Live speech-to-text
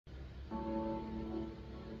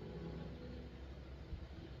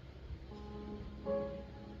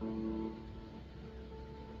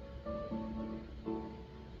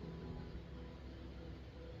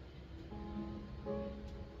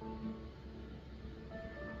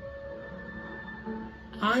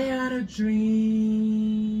I had a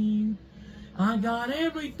dream. I got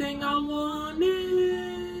everything I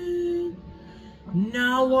wanted.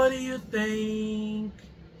 Now what do you think?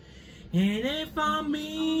 And if I'm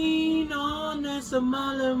being honest, I'm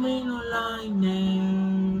not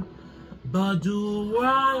lightning. But do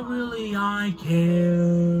I really care?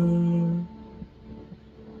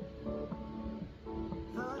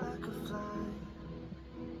 Thought I could fly,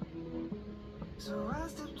 so I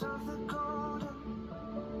stepped off the golden.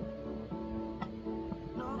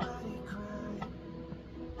 Nobody cried,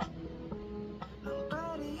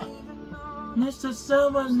 nobody even knows. Mr.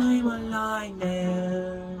 Someone's name a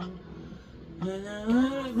lightning.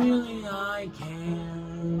 And really I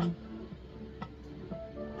care.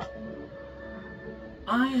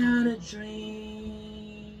 I had a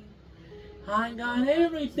dream. I got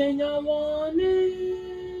everything I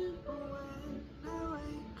wanted. When I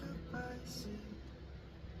wake up, I see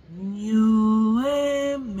You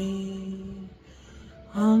and me.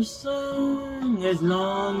 I'm sung as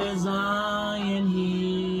long as I am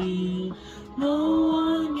here. No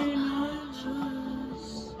one can hurt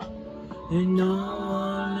us, and no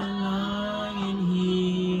one can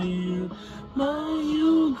hear. But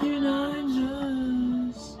you can hurt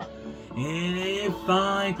us. And if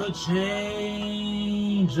I could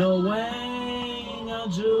change the way I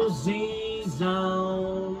choose these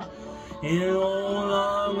down, and all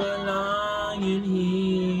I'm lying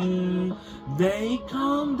here, they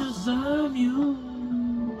come deserve you.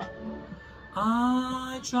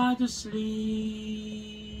 I try to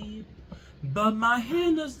sleep, but my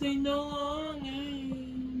hand does stay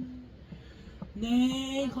longing.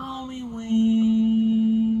 They call me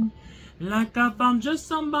weak, like if I'm just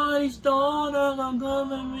somebody's daughter. I'm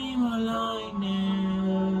gonna be my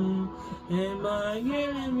lightning, and my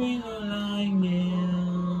getting me the lightning.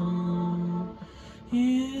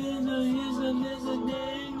 Here's a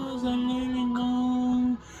thing was a letting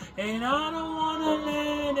go, and I don't wanna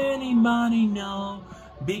let anybody know,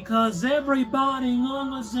 because everybody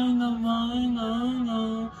gonna sing a going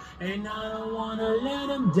on, and I don't wanna let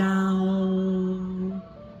them down.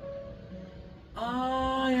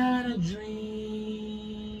 I had a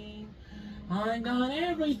dream. I got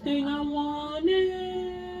everything I wanted.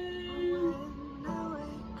 when I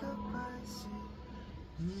wake up, I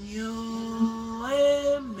see You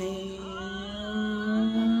and me.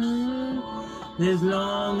 As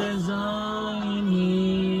long as I am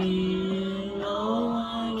here, no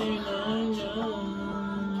one can hurt you,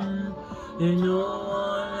 and no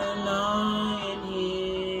one lying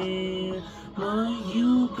here, but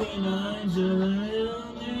you can hurt you.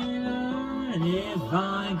 And if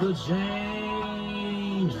I could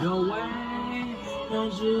change the way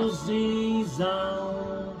that you see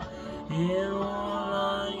sound, and all I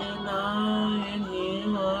am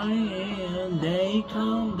here, I am, they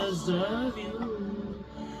come deserve you.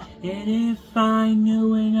 And if I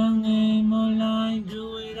knew it again, will I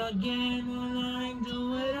do it again? Will I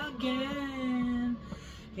do it again?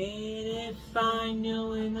 And if I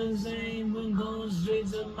knew it the same would go straight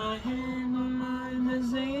to my hand, will I the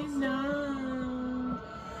same now?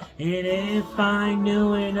 And if I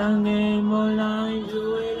knew it again, will I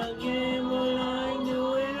do it again? Will I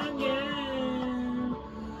do it again?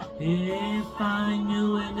 And if I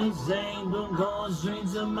knew it the same would go straight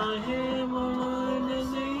to my hand, will I the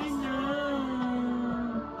same?